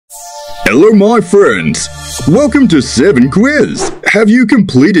Hello my friends! Welcome to 7 Quiz! Have you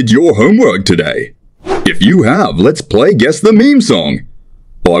completed your homework today? If you have, let's play Guess the Meme Song.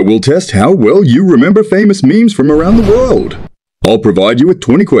 I will test how well you remember famous memes from around the world. I'll provide you with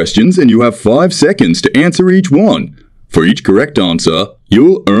 20 questions and you have 5 seconds to answer each one. For each correct answer,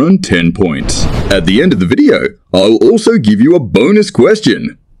 you'll earn 10 points. At the end of the video, I'll also give you a bonus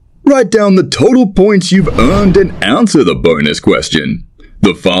question. Write down the total points you've earned and answer the bonus question.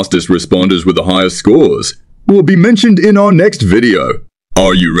 The fastest responders with the highest scores will be mentioned in our next video.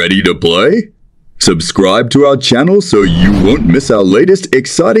 Are you ready to play? Subscribe to our channel so you won't miss our latest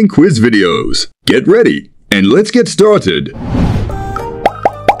exciting quiz videos. Get ready and let's get started.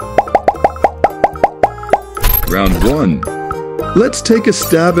 Round 1. Let's take a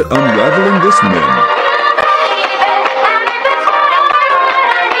stab at unraveling this meme.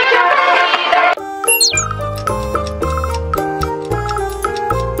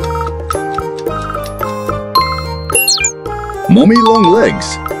 Mommy long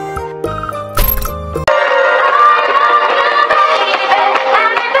legs.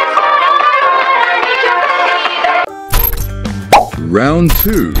 Round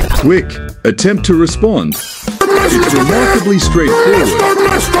 2. Quick. Attempt to respond. It's remarkably straightforward.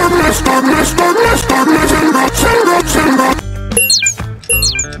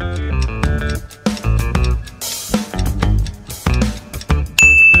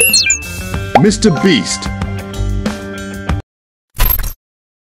 MrBeast.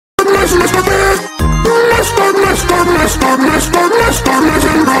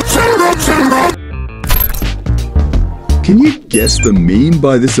 Can you guess the meme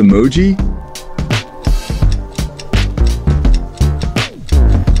by this emoji?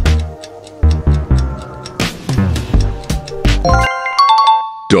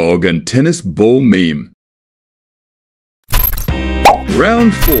 Dog and tennis ball meme.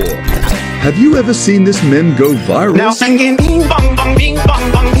 Round 4. Have you ever seen this meme go viral? Now singing bing bong bong bing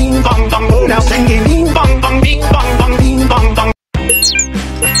bong bong bing bong bong. Now singing bing bong bong bing bong bong bing bong bong.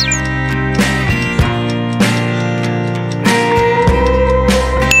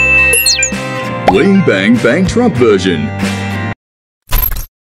 Bling Bang Bang Trump version.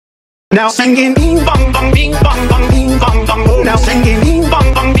 Now singing bing bong bong bing bong bong bing bong bong. Now singing bing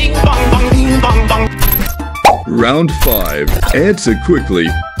bong bong bing bong bong bing bong bong. Round 5. Answer quickly.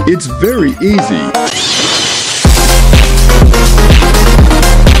 It's very easy.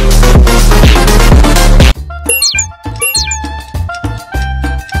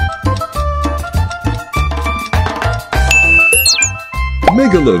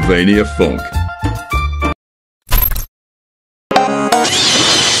 Megalovania Funk.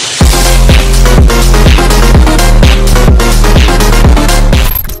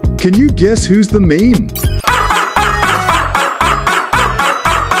 Can you guess who's the meme?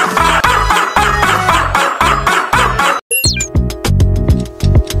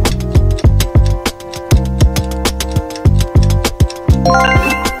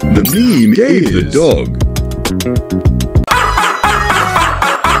 The meme gave the dog.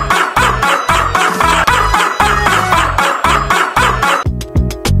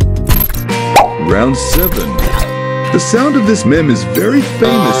 Round 7. The sound of this meme is very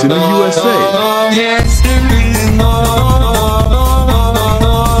famous in the USA.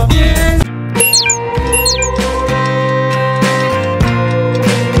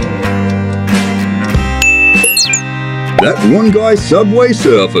 That one guy Subway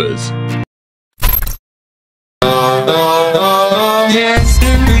Surfers.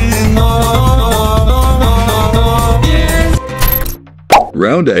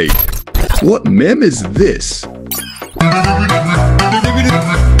 Round 8. What meme is this?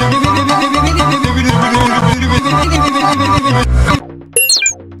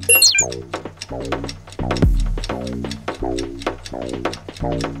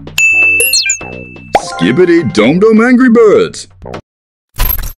 Skibbity Dom Dom Angry Birds.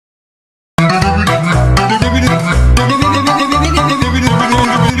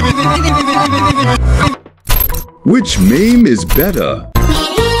 Which meme is better?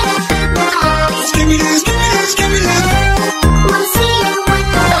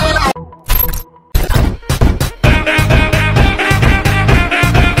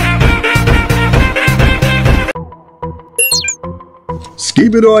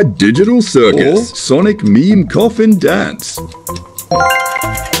 Skibidi Digital Circus. Or Sonic Meme Coffin Dance.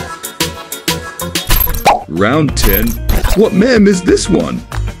 Round 10. What meme is this one?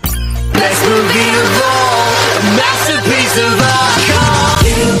 Let's move it along, a masterpiece of art.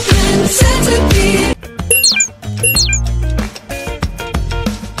 Human centipede.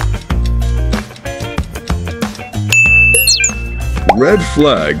 Red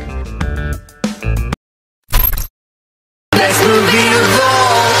flag.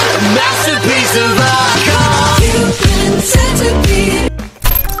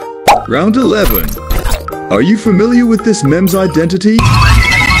 Round 11. Are you familiar with this mem's identity?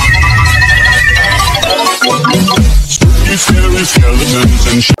 Spooky, scary skeletons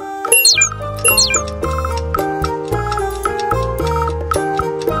and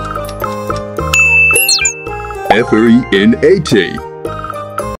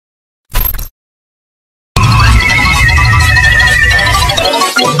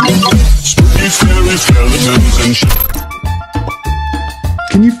Ferran. spooky, scary skeletons and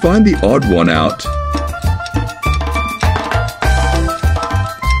Can you find the odd one out?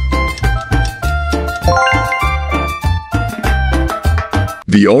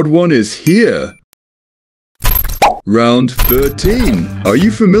 The odd one is here. Round 13. Are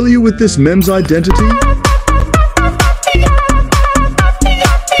you familiar with this mem's identity?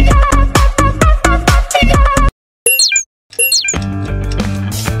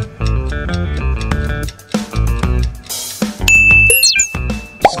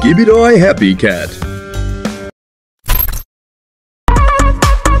 Skibidi Happy Cat.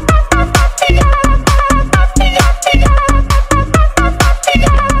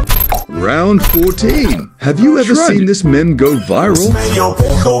 Round 14. Have you ever seen this meme go viral? Yo,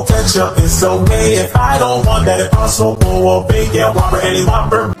 go ketchup is okay if I don't want that. If also for a big yeah, whopper, any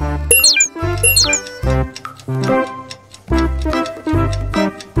whopper.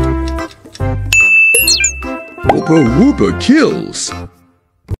 Whooper Whooper kills.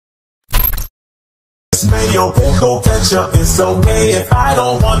 Mayo, go ketchup is okay if I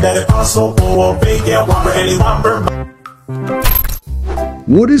don't want that. If also for a big yeah, whopper, any whopper.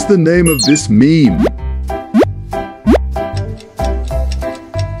 What is the name of this meme?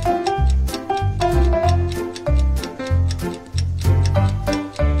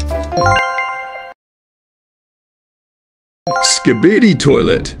 Skibidi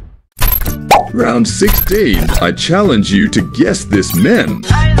Toilet. Round 16. I challenge you to guess this meme.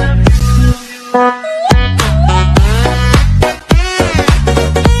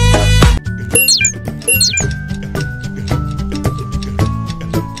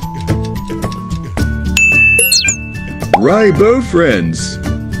 Rainbow Friends.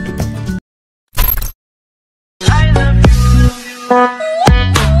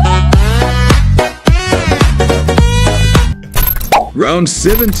 Round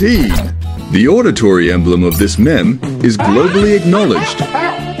 17. The auditory emblem of this meme is globally acknowledged.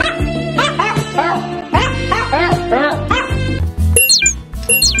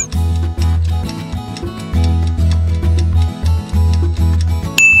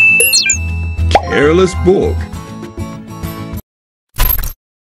 Careless Book.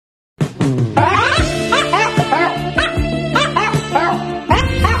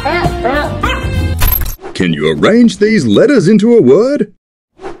 Can you arrange these letters into a word?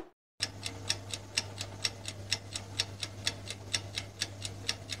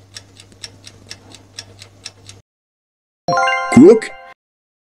 Crook.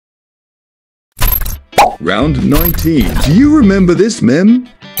 Round 19. Do you remember this meme?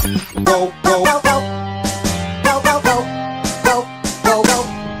 Go, go, go, go. Go, go, go. Go, go, go.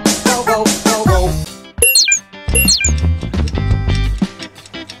 Go, go, go, go.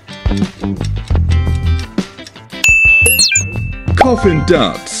 Coffin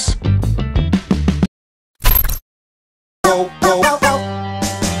Dance. Go, go, go, go.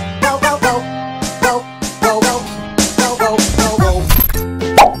 Go, go, go. Go, go, go. Go, go, go,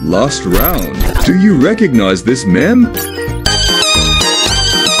 go. Last round. Do you recognize this meme?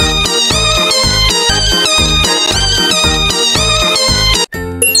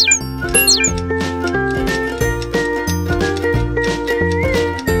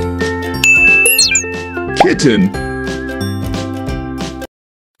 Kitten.